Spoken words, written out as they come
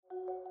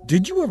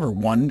Did you ever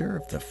wonder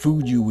if the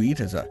food you eat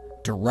has a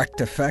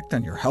direct effect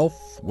on your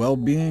health,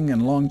 well-being,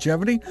 and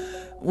longevity?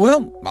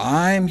 Well,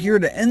 I'm here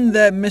to end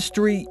that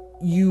mystery.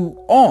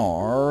 You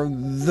are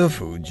the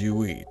food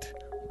you eat.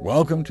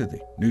 Welcome to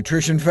the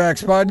Nutrition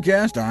Facts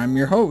Podcast. I'm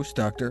your host,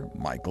 Dr.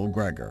 Michael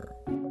Greger.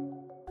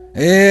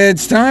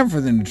 It's time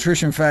for the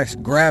Nutrition Facts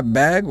Grab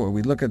Bag, where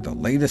we look at the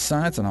latest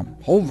science on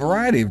a whole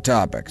variety of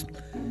topics.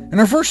 In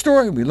our first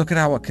story, we look at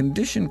how a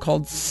condition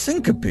called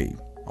syncope,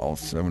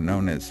 also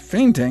known as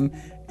fainting,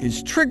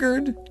 is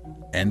triggered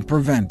and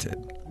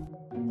prevented.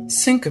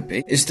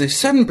 Syncope is the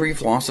sudden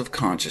brief loss of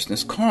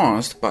consciousness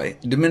caused by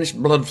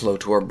diminished blood flow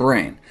to our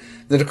brain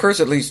that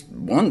occurs at least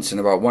once in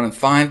about 1 in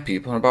 5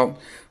 people, and about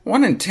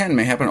 1 in 10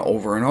 may happen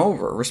over and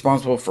over,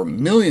 responsible for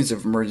millions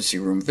of emergency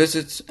room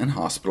visits and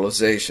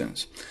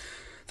hospitalizations.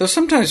 Though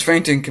sometimes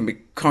fainting can be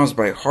caused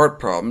by heart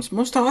problems,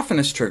 most often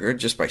it's triggered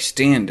just by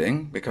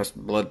standing, because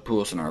blood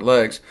pools in our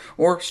legs,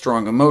 or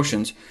strong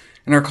emotions,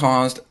 and are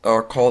called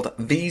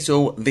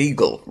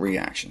vasovagal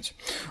reactions.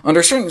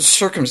 Under certain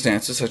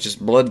circumstances, such as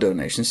blood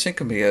donation,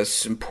 syncope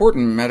has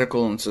important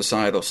medical and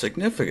societal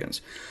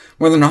significance.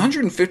 More than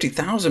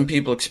 150,000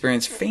 people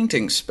experience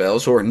fainting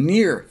spells or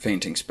near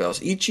fainting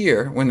spells each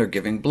year when they're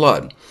giving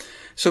blood,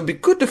 so it'd be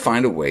good to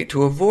find a way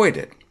to avoid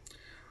it.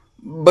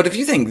 But if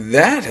you think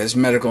that has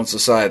medical and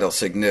societal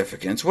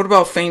significance, what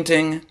about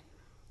fainting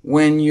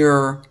when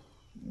you're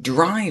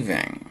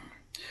driving?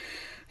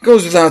 It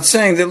goes without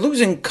saying that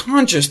losing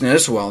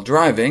consciousness while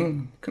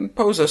driving can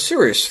pose a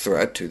serious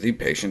threat to the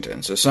patient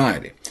and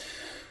society.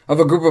 Of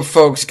a group of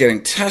folks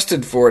getting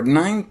tested for it,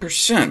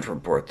 9%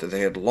 report that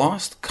they had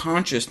lost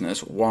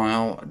consciousness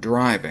while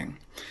driving.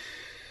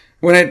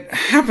 When it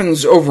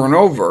happens over and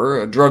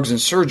over, drugs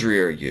and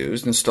surgery are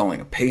used,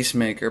 installing a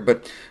pacemaker,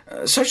 but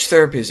such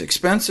therapy is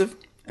expensive,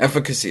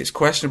 efficacy is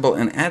questionable,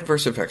 and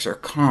adverse effects are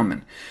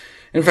common.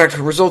 In fact,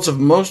 the results of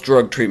most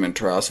drug treatment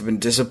trials have been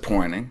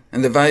disappointing,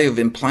 and the value of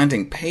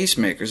implanting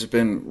pacemakers has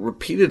been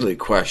repeatedly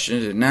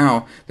questioned, and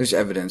now there's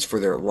evidence for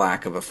their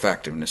lack of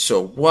effectiveness.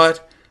 So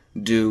what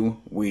do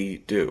we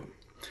do?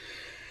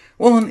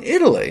 Well, in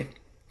Italy,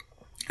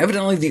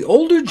 evidently the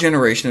older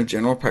generation of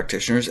general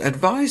practitioners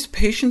advised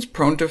patients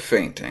prone to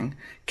fainting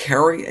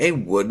carry a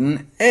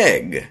wooden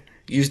egg,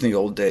 used in the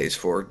old days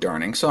for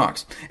darning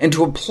socks, and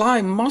to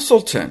apply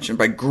muscle tension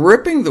by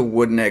gripping the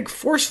wooden egg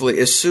forcefully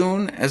as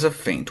soon as a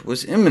faint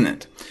was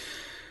imminent.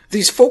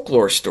 These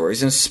folklore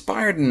stories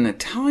inspired an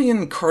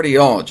Italian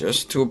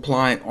cardiologist to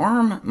apply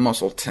arm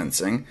muscle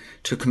tensing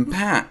to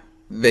combat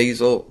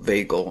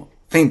vasovagal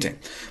fainting,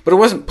 but it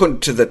wasn't put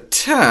to the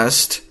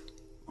test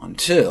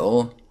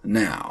until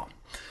now.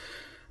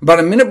 About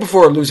a minute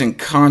before losing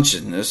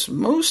consciousness,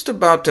 most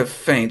about to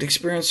faint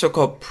experience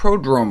so-called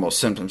prodromal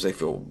symptoms. They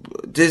feel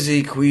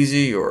dizzy,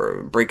 queasy,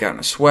 or break out in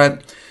a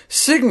sweat,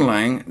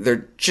 signaling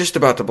they're just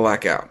about to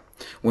black out.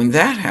 When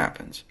that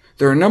happens,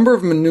 there are a number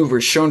of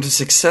maneuvers shown to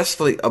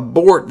successfully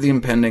abort the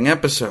impending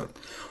episode.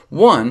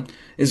 One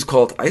is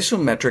called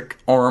isometric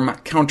arm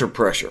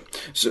counterpressure,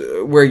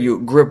 where you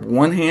grip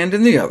one hand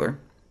in the other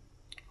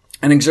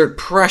and exert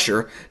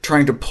pressure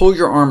trying to pull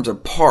your arms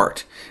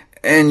apart,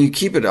 and you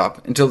keep it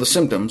up until the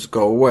symptoms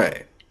go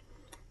away.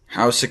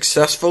 How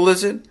successful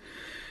is it?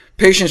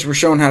 Patients were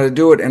shown how to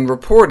do it and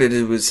reported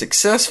it was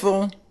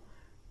successful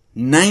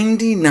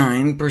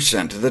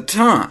 99% of the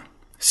time.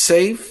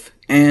 Safe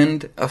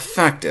and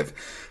effective.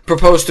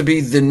 Proposed to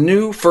be the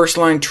new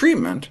first-line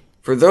treatment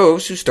for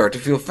those who start to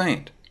feel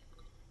faint.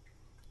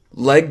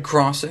 Leg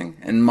crossing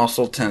and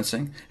muscle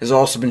tensing has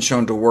also been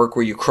shown to work,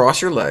 where you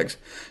cross your legs,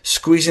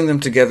 squeezing them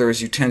together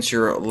as you tense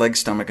your leg,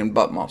 stomach, and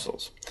butt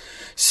muscles.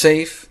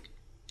 Safe,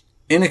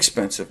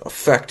 inexpensive,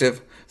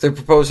 effective. They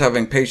propose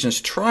having patients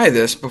try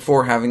this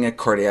before having a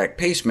cardiac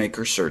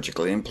pacemaker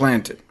surgically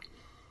implanted.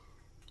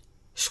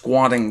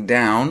 Squatting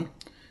down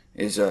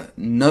is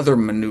another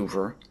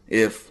maneuver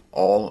if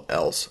all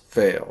else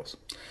fails.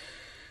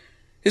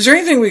 Is there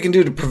anything we can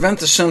do to prevent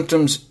the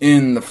symptoms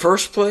in the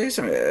first place?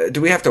 Do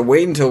we have to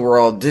wait until we're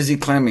all dizzy,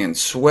 clammy, and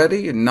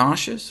sweaty and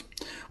nauseous?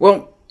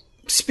 Well,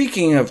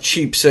 speaking of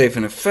cheap, safe,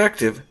 and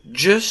effective,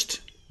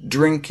 just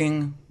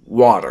drinking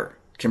water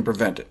can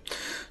prevent it.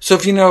 So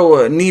if you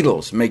know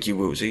needles make you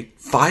woozy,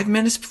 5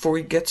 minutes before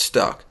you get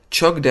stuck,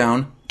 chug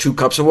down 2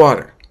 cups of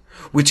water,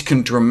 which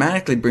can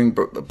dramatically bring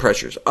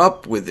pressures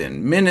up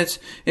within minutes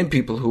in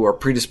people who are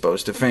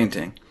predisposed to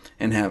fainting,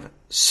 and have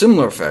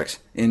similar effects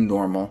in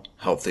normal,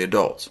 healthy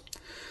adults.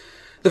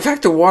 The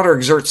fact that water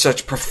exerts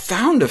such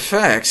profound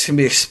effects can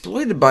be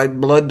exploited by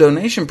blood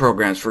donation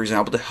programs, for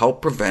example, to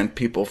help prevent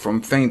people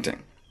from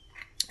fainting.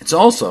 It's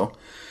also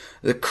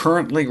the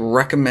currently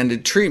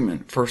recommended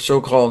treatment for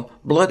so-called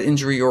blood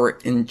injury or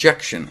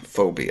injection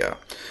phobia,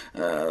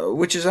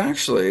 which is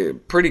actually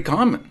pretty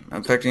common,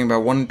 affecting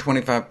about 1 in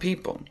 25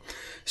 people,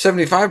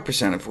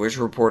 75% of which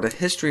report a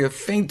history of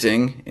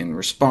fainting in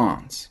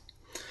response.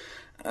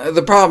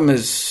 The problem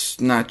is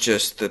not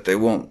just that they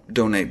won't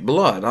donate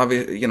blood.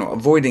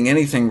 Avoiding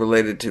anything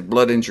related to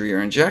blood injury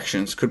or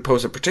injections could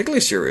pose a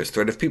particularly serious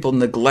threat if people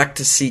neglect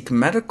to seek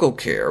medical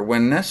care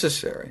when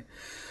necessary.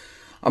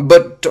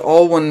 but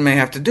all one may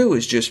have to do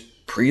is just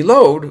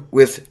preload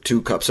with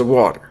 2 cups of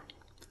water.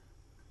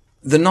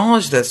 The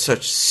knowledge that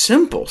such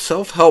simple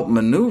self-help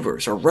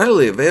maneuvers are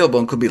readily available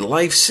and could be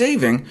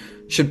life-saving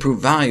should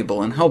prove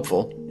valuable and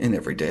helpful in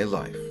everyday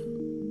life.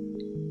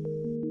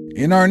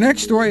 In our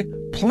next story,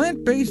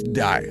 plant-based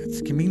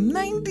diets can be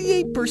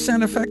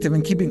 98% effective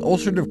in keeping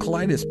ulcerative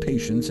colitis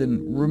patients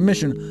in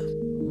remission,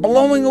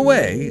 blowing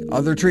away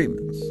other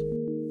treatments.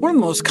 One of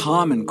the most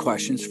common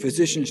questions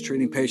physicians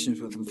treating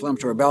patients with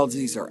inflammatory bowel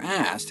disease are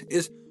asked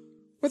is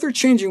whether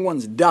changing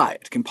one's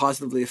diet can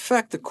positively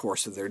affect the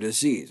course of their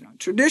disease. Now,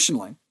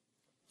 traditionally,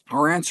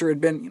 our answer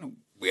had been,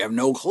 we have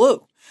no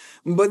clue.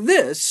 But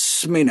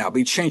this may now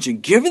be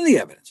changing, given the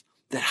evidence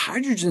that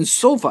hydrogen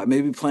sulfide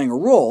may be playing a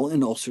role in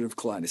ulcerative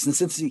colitis. And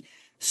since the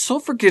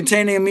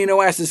sulfur-containing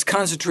amino acids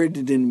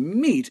concentrated in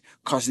meat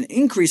cause an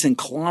increase in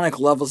colonic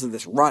levels of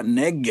this rotten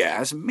egg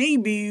gas,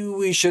 maybe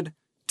we should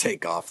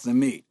take off the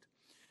meat.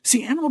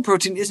 See, animal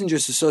protein isn't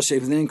just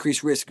associated with an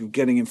increased risk of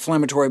getting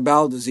inflammatory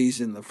bowel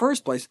disease in the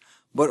first place,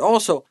 but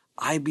also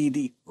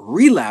IBD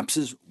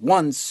relapses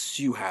once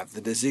you have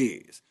the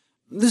disease.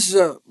 This is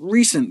a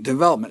recent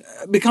development.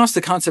 Because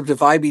the concept of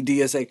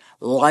IBD as a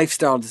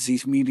lifestyle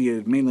disease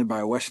mediated mainly by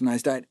a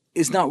westernized diet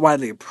is not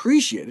widely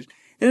appreciated,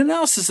 an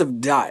analysis of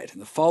diet in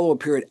the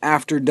follow-up period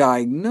after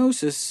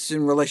diagnosis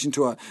in relation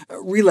to a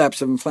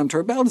relapse of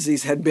inflammatory bowel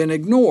disease had been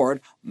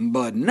ignored,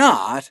 but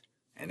not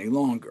any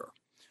longer.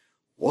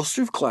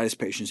 Ulcerative colitis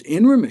patients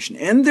in remission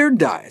and their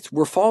diets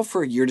were followed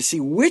for a year to see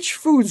which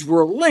foods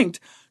were linked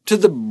to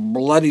the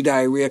bloody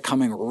diarrhea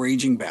coming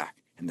raging back,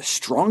 and the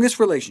strongest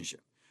relationship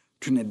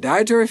between a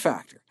dietary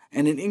factor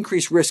and an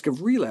increased risk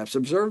of relapse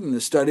observed in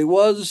this study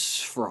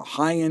was for a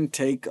high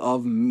intake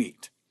of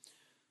meat.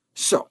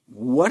 So,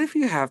 what if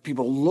you have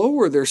people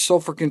lower their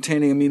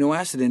sulfur-containing amino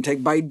acid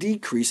intake by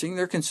decreasing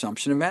their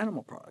consumption of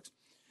animal products?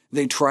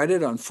 They tried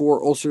it on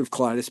 4 ulcerative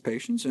colitis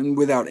patients, and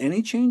without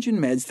any change in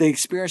meds, they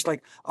experienced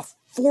like a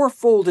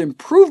 4-fold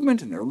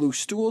improvement in their loose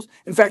stools.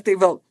 In fact, they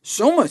felt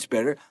so much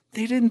better,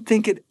 they didn't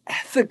think it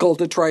ethical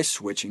to try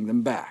switching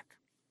them back.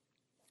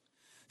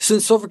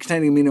 Since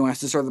sulfur-containing amino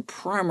acids are the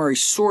primary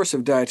source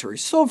of dietary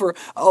sulfur,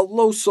 a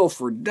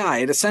low-sulfur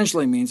diet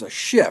essentially means a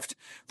shift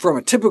from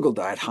a typical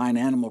diet high in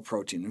animal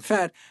protein and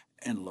fat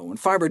and low in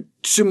fiber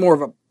to more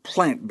of a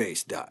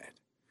plant-based diet.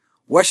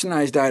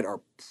 Westernized diets are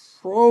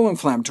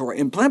pro-inflammatory,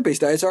 and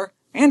plant-based diets are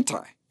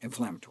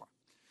anti-inflammatory.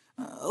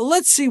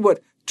 Let's see what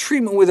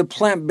treatment with a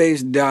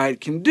plant-based diet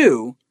can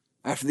do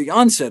after the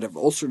onset of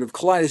ulcerative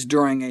colitis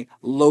during a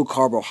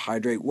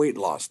low-carbohydrate weight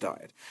loss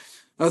diet.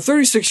 A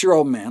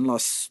 36-year-old man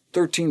lost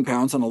 13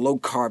 pounds on a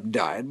low-carb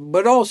diet,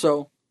 but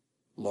also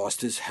lost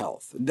his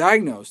health,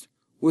 diagnosed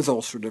with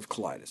ulcerative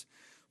colitis.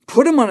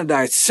 Put him on a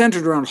diet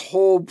centered around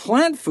whole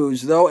plant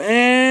foods, though,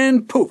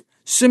 and poof,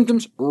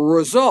 symptoms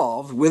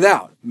resolved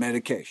without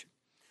medication.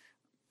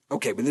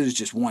 OK, but this is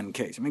just one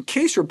case.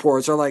 Case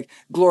reports are like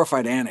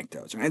glorified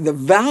anecdotes. Right? The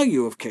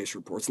value of case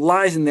reports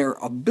lies in their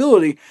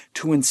ability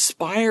to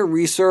inspire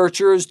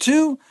researchers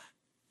to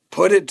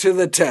put it to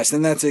the test,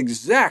 and that's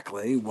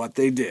exactly what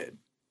they did.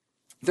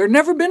 There had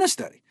never been a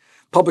study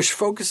published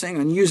focusing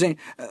on using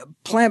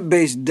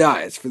plant-based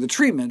diets for the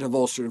treatment of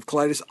ulcerative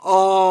colitis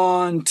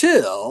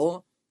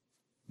until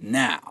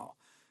now.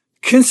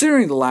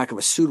 Considering the lack of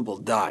a suitable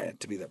diet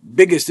to be the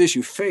biggest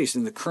issue faced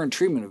in the current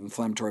treatment of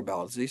inflammatory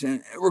bowel disease,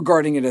 and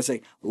regarding it as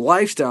a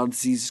lifestyle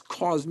disease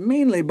caused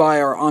mainly by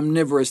our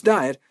omnivorous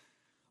diet,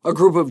 a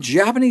group of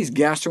Japanese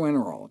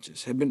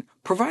gastroenterologists had been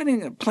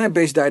providing a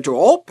plant-based diet to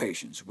all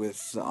patients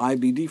with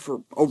IBD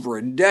for over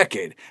a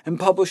decade, and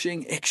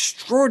publishing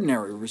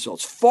extraordinary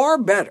results, far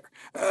better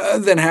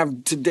than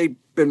have to date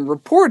been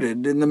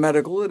reported in the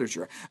medical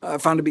literature,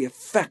 found to be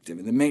effective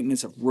in the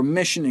maintenance of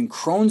remission in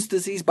Crohn's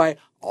disease by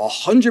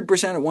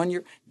 100% at 1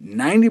 year,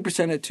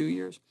 90% at 2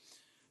 years.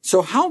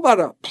 So how about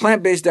a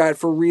plant-based diet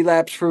for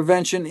relapse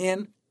prevention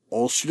in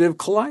ulcerative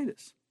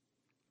colitis?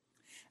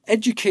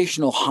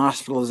 Educational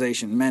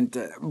hospitalization meant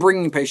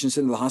bringing patients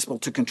into the hospital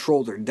to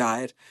control their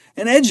diet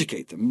and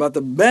educate them about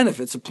the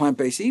benefits of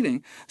plant-based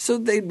eating so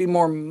they'd be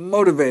more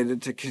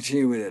motivated to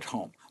continue it at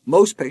home.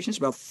 Most patients,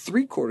 about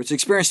 3/4,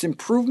 experienced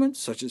improvements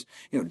such as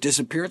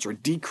disappearance or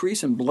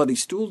decrease in bloody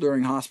stool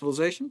during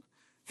hospitalization.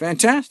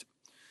 Fantastic.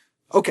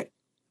 OK,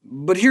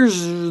 but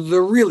here's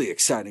the really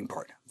exciting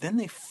part. Then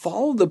they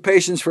followed the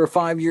patients for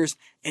 5 years,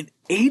 and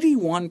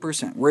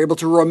 81% were able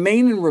to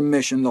remain in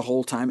remission the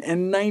whole time,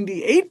 and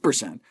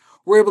 98%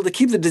 were able to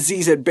keep the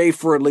disease at bay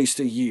for at least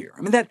a year.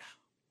 That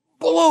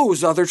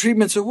blows other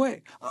treatments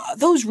away.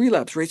 Those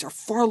relapse rates are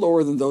far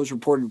lower than those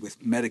reported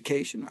with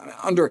medication.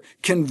 Under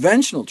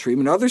conventional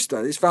treatment, other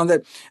studies found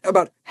that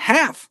about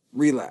half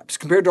relapse,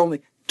 compared to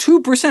only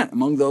 2%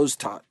 among those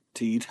taught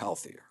to eat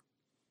healthier.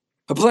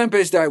 A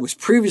plant-based diet was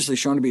previously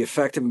shown to be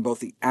effective in both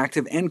the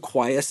active and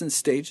quiescent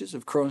stages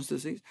of Crohn's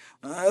disease.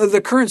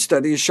 The current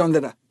study has shown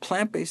that a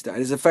plant-based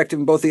diet is effective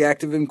in both the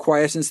active and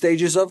quiescent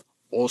stages of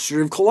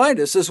ulcerative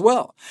colitis as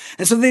well.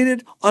 And so they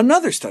did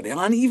another study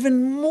on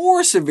even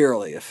more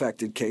severely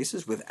affected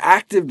cases with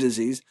active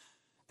disease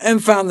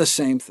and found the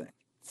same thing.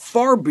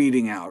 far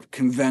beating out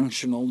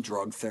conventional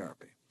drug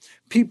therapy.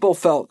 People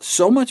felt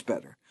so much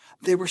better,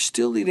 they were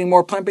still eating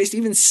more plant-based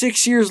even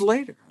 6 years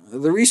later.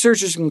 The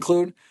researchers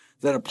conclude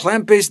that a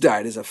plant-based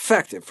diet is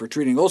effective for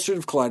treating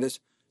ulcerative colitis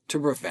to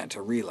prevent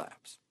a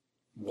relapse.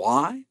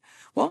 Why?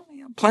 Well,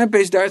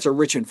 plant-based diets are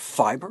rich in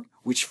fiber,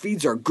 which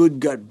feeds our good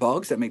gut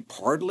bugs. That may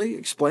partly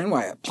explain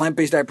why a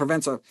plant-based diet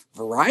prevents a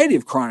variety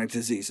of chronic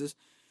diseases.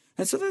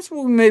 And so that's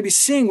what we may be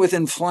seeing with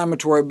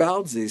inflammatory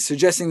bowel disease,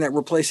 suggesting that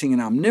replacing an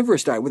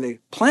omnivorous diet with a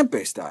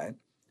plant-based diet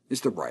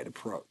is the right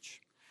approach.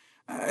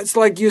 It's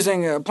like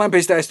using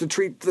plant-based diets to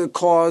treat the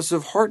cause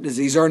of heart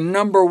disease, our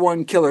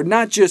 #1 killer,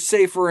 not just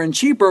safer and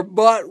cheaper,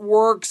 but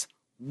works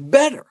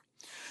better.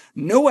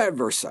 No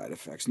adverse side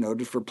effects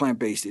noted for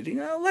plant-based eating.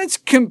 Let's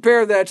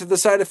compare that to the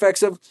side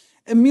effects of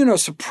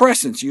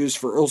immunosuppressants used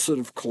for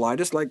ulcerative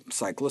colitis like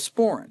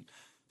cyclosporin.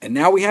 And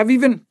now we have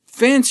even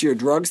fancier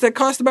drugs that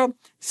cost about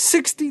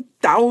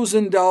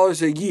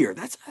 $60,000 a year.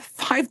 That's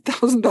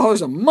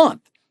 $5,000 a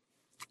month.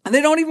 And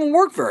they don't even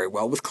work very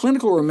well, with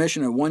clinical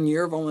remission at 1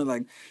 year of only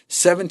like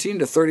 17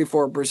 to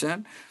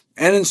 34%.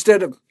 And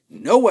instead of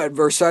no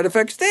adverse side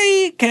effects,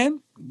 they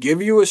can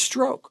give you a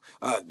stroke.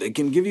 They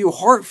can give you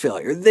heart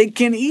failure. They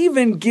can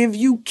even give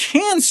you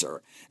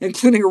cancer,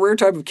 including a rare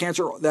type of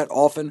cancer that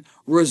often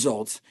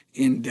results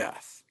in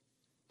death.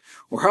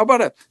 Or how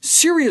about a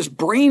serious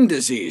brain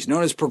disease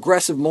known as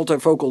progressive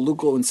multifocal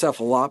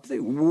leukoencephalopathy,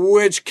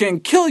 which can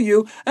kill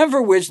you and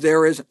for which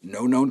there is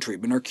no known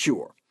treatment or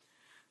cure?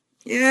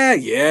 Yeah,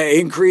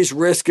 increased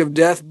risk of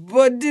death,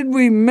 but did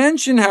we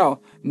mention how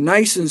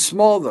nice and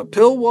small the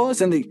pill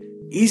was and the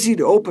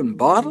easy-to-open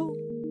bottle?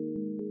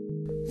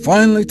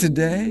 Finally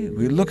today,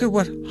 we look at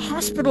what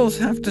hospitals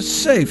have to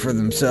say for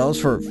themselves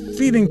for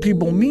feeding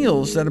people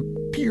meals that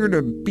appear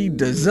to be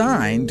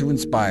designed to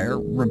inspire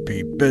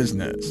repeat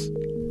business.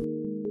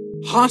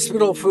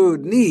 Hospital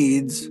food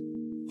needs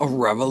a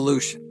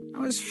revolution. I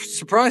was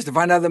surprised to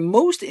find out that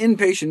most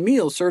inpatient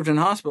meals served in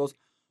hospitals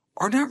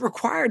are not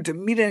required to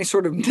meet any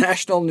sort of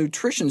national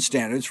nutrition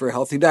standards for a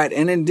healthy diet,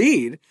 and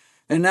indeed,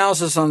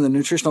 analysis on the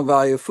nutritional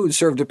value of food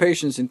served to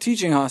patients in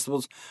teaching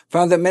hospitals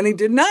found that many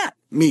did not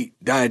meet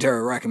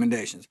dietary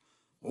recommendations.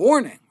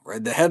 Warning,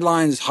 read the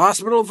headlines,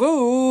 "Hospital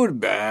food,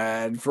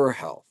 bad for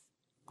health."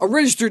 A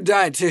registered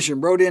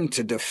dietitian wrote in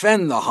to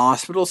defend the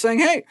hospital, saying,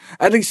 hey,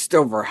 at least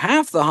over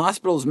half the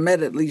hospitals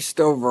met at least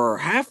over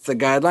half the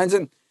guidelines,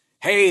 and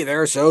hey,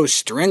 they're so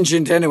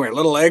stringent anyway,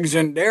 little eggs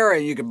and dairy,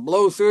 you can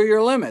blow through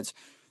your limits.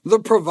 The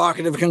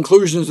provocative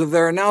conclusions of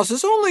their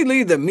analysis only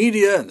lead the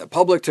media and the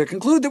public to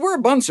conclude that we're a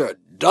bunch of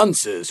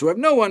dunces who have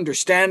no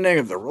understanding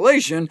of the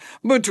relation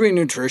between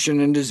nutrition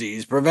and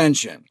disease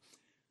prevention.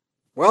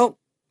 Well,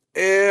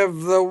 if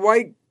the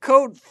white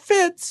coat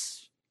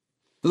fits.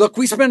 Look,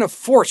 we spend a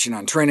fortune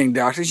on training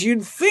doctors.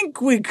 You'd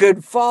think we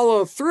could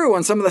follow through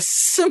on some of the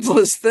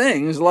simplest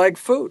things like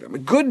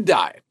food. Good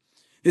diet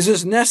is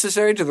as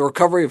necessary to the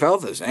recovery of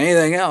health as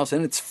anything else,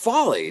 and it's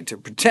folly to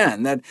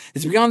pretend that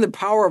it's beyond the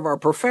power of our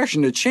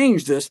profession to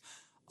change this,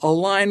 a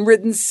line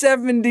written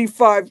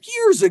 75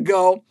 years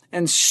ago,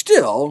 and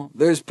still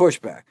there's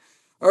pushback.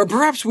 Or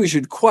perhaps we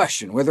should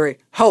question whether a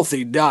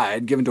healthy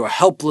diet given to a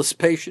helpless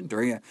patient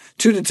during a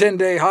 2 to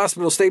 10-day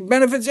hospital stay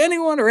benefits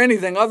anyone or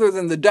anything other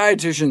than the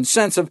dietitian's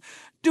sense of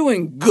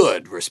doing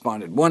good,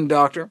 responded one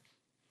doctor.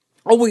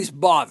 Always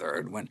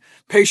bothered when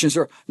patients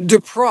are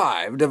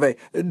deprived of a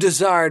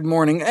desired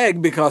morning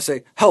egg because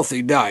a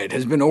healthy diet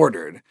has been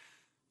ordered.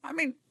 I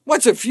mean,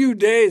 what's a few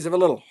days of a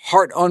little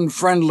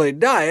heart-unfriendly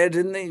diet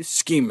in the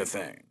scheme of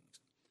things?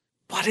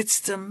 But it's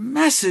the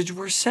message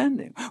we're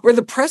sending, where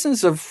the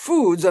presence of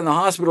foods on the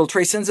hospital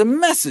tray sends a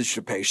message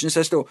to patients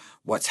as to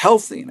what's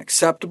healthy and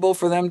acceptable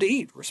for them to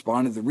eat,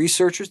 responded the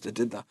researchers that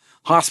did the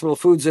hospital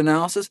foods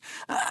analysis.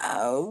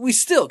 We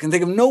still can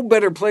think of no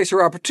better place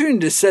or opportunity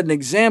to set an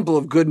example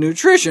of good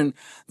nutrition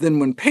than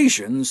when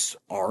patients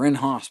are in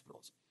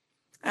hospitals.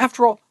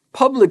 After all,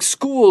 public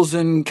schools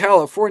in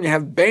California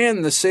have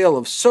banned the sale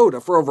of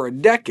soda for over a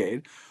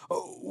decade.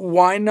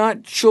 Why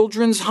not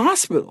children's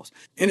hospitals?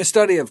 In a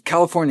study of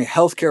California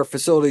healthcare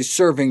facilities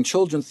serving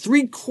children,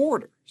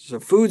 3/4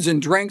 of foods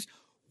and drinks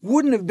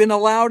wouldn't have been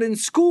allowed in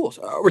schools.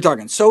 We're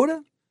talking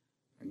soda,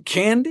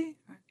 candy.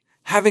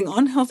 Having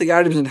unhealthy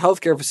items in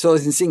healthcare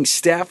facilities and seeing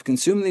staff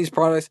consume these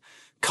products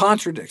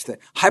contradicts the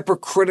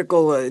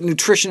hypercritical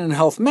nutrition and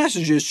health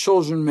messages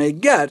children may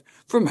get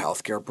from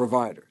healthcare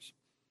providers.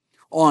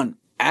 On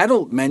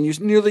adult menus,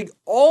 nearly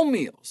all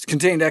meals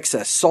contained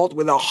excess salt,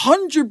 with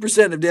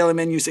 100% of daily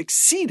menus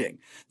exceeding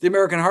the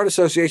American Heart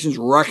Association's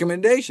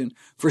recommendation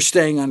for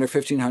staying under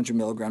 1,500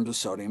 milligrams of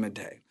sodium a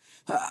day.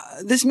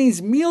 This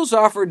means meals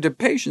offered to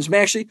patients may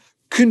actually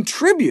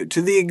contribute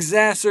to the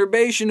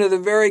exacerbation of the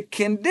very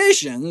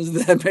conditions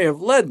that may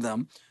have led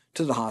them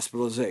to the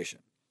hospitalization.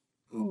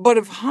 But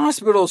if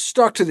hospitals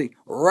stuck to the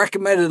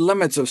recommended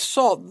limits of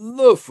salt,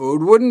 the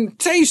food wouldn't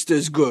taste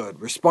as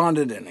good,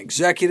 responded an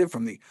executive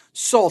from the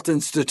Salt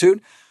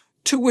Institute,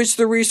 to which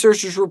the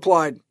researchers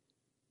replied,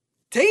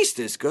 taste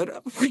is good?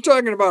 We're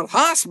talking about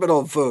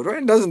hospital food,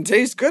 right? It doesn't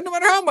taste good no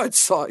matter how much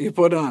salt you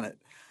put on it.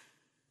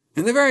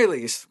 In the very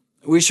least,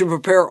 We should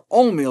prepare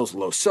all meals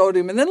low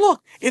sodium, and then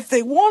look, if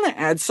they want to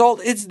add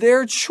salt, it's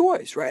their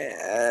choice, right?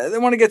 They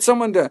want to get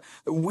someone to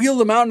wheel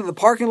them out into the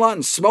parking lot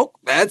and smoke,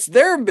 that's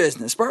their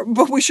business.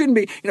 But we shouldn't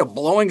be,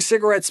 blowing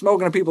cigarette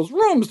smoke into people's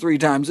rooms 3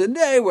 times a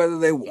day, whether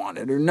they want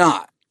it or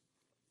not.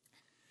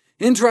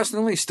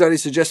 Interestingly,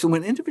 studies suggest that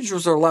when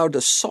individuals are allowed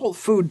to salt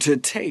food to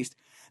taste,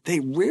 they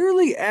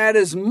rarely add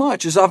as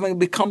much as often it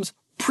becomes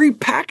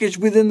prepackaged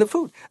within the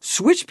food.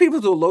 Switch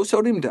people to a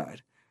low-sodium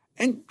diet,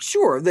 and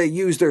sure, they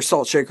use their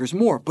salt shakers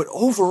more, but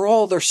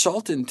overall their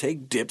salt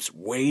intake dips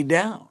way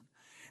down.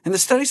 And the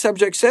study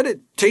subject said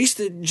it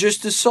tasted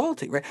just as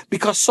salty, right?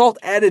 Because salt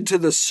added to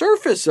the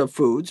surface of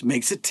foods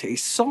makes it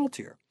taste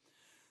saltier.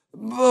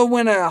 But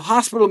when a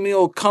hospital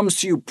meal comes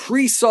to you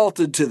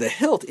pre-salted to the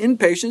hilt,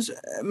 inpatients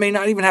may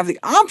not even have the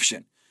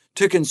option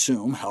to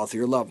consume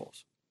healthier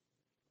levels.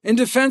 In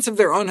defense of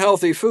their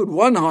unhealthy food,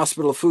 one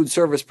hospital food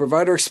service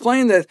provider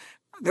explained that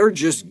they're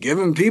just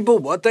giving people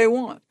what they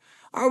want.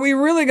 Are we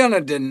really going to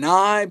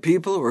deny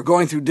people who are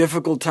going through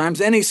difficult times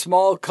any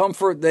small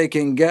comfort they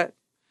can get?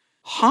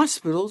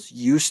 Hospitals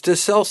used to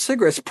sell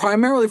cigarettes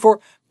primarily for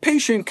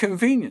patient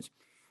convenience.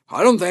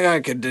 I don't think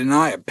I could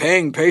deny a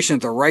paying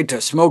patient the right to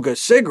smoke a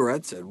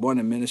cigarette, said one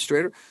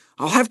administrator.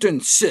 I'll have to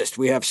insist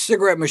we have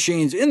cigarette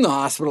machines in the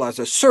hospital as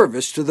a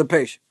service to the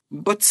patient.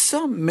 But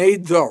some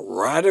made the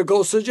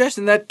radical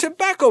suggestion that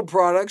tobacco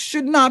products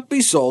should not be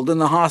sold in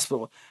the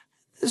hospital.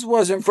 This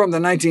wasn't from the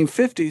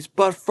 1950s,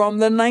 but from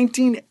the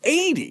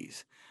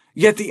 1980s.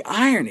 Yet the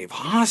irony of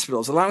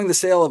hospitals allowing the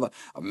sale of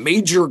a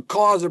major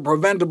cause of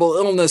preventable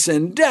illness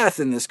and death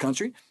in this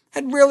country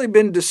had rarely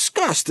been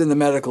discussed in the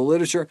medical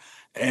literature,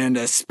 and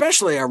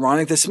especially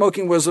ironic that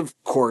smoking was,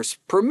 of course,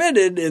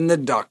 permitted in the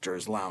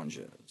doctors'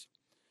 lounges.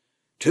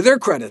 To their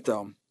credit,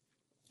 though,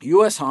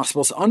 U.S.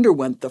 hospitals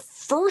underwent the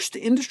first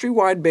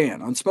industry-wide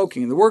ban on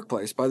smoking in the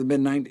workplace by the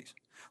mid-90s.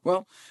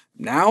 Well,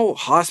 now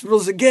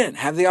hospitals again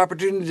have the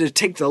opportunity to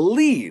take the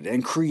lead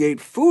and create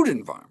food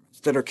environments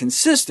that are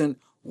consistent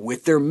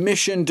with their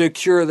mission to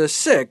cure the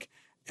sick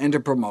and to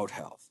promote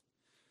health.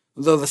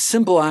 Though the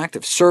simple act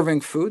of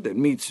serving food that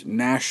meets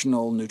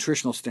national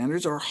nutritional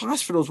standards, our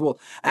hospitals will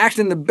act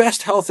in the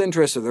best health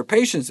interests of their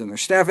patients and their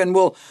staff, and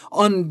will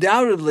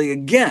undoubtedly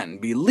again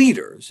be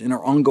leaders in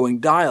our ongoing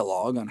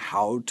dialogue on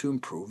how to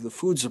improve the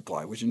food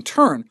supply, which in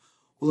turn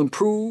will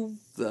improve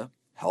the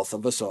health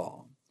of us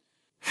all.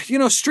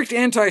 Strict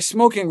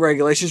anti-smoking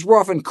regulations were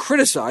often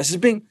criticized as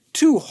being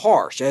too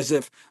harsh, as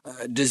if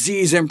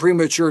disease and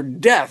premature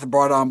death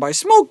brought on by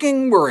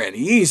smoking were any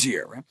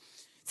easier. Right?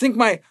 Think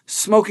my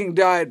smoking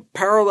diet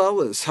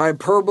parallel is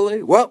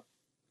hyperbole? Well,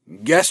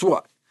 guess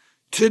what?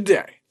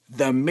 Today,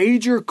 the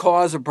major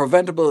cause of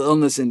preventable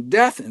illness and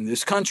death in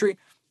this country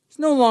is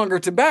no longer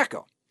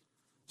tobacco.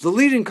 The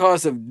leading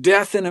cause of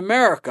death in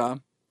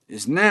America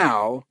is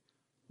now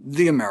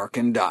the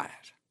American diet.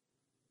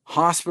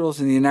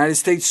 Hospitals in the United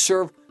States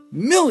serve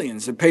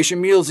millions of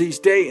patient meals each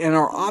day and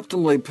are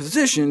optimally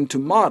positioned to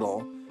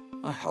model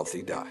a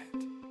healthy diet.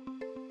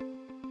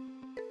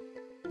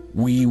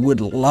 We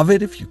would love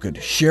it if you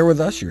could share with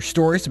us your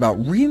stories about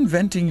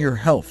reinventing your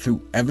health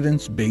through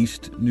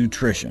evidence-based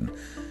nutrition.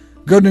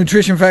 Go to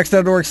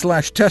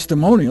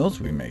nutritionfacts.org/testimonials.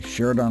 We may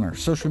share it on our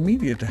social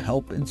media to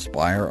help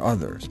inspire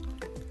others.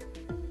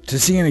 To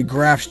see any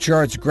graphs,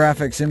 charts,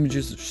 graphics,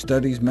 images, or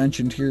studies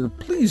mentioned here,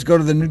 please go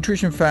to the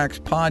Nutrition Facts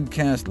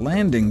podcast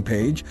landing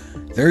page.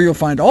 There you'll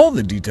find all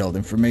the detailed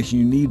information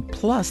you need,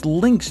 plus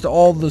links to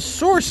all the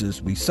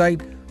sources we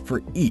cite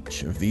for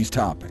each of these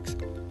topics.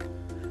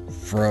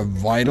 For a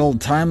vital,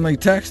 timely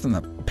text on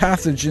the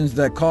pathogens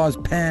that cause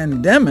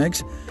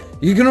pandemics,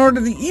 you can order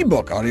the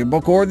ebook,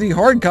 audiobook, or the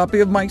hard copy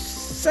of my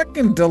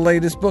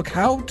second-to-latest book,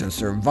 How to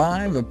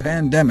Survive a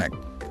Pandemic.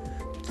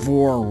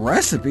 For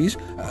recipes,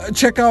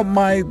 check out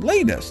my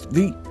latest,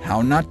 the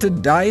How Not to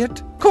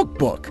Diet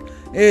cookbook.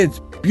 It's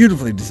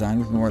beautifully designed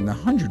with more than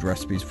 100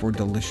 recipes for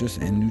delicious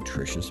and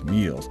nutritious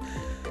meals.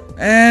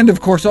 And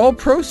of course, all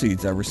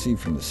proceeds I receive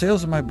from the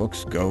sales of my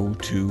books go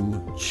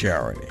to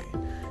charity.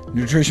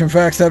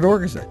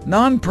 NutritionFacts.org is a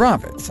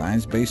non-profit,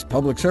 science-based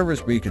public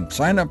service where you can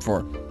sign up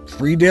for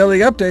free daily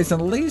updates on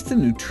the latest in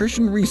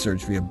nutrition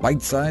research via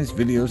bite-sized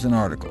videos and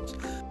articles.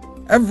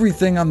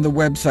 Everything on the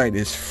website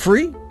is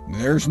free.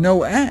 There's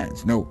no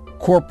ads, no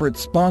corporate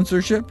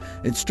sponsorship.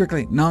 It's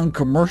strictly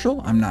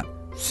non-commercial. I'm not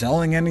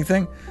selling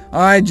anything.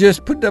 I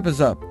just put it up as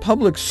a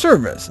public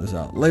service, as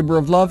a labor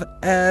of love,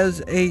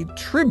 as a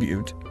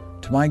tribute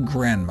to my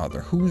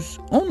grandmother, whose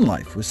own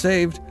life was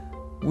saved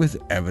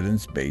with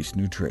evidence-based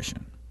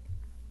nutrition.